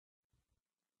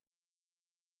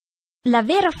La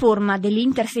vera forma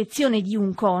dell'intersezione di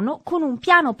un cono con un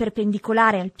piano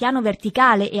perpendicolare al piano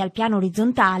verticale e al piano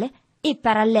orizzontale e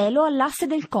parallelo all'asse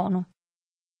del cono.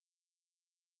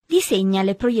 Disegna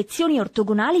le proiezioni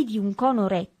ortogonali di un cono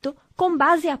retto con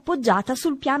base appoggiata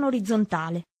sul piano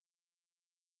orizzontale.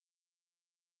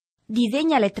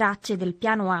 Disegna le tracce del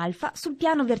piano alfa sul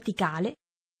piano verticale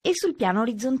e sul piano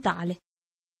orizzontale.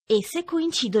 Esse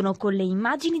coincidono con le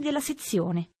immagini della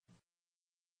sezione.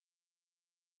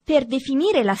 Per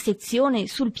definire la sezione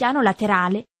sul piano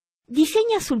laterale,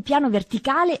 disegna sul piano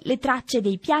verticale le tracce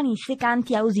dei piani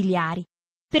secanti ausiliari,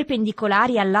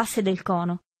 perpendicolari all'asse del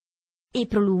cono, e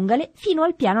prolungale fino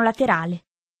al piano laterale.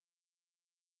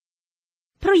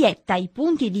 Proietta i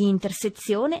punti di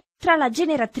intersezione tra la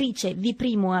generatrice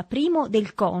V'A'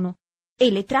 del cono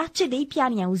e le tracce dei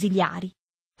piani ausiliari,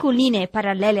 con linee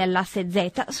parallele all'asse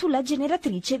Z sulla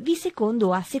generatrice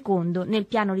V'A' nel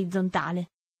piano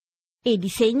orizzontale, e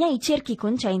disegna i cerchi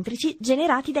concentrici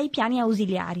generati dai piani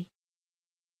ausiliari.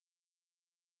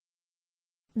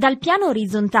 Dal piano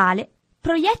orizzontale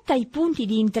proietta i punti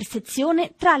di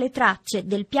intersezione tra le tracce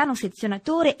del piano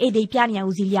sezionatore e dei piani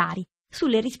ausiliari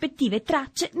sulle rispettive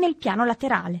tracce nel piano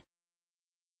laterale.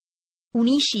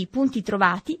 Unisci i punti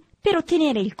trovati per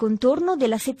ottenere il contorno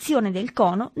della sezione del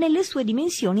cono nelle sue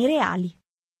dimensioni reali.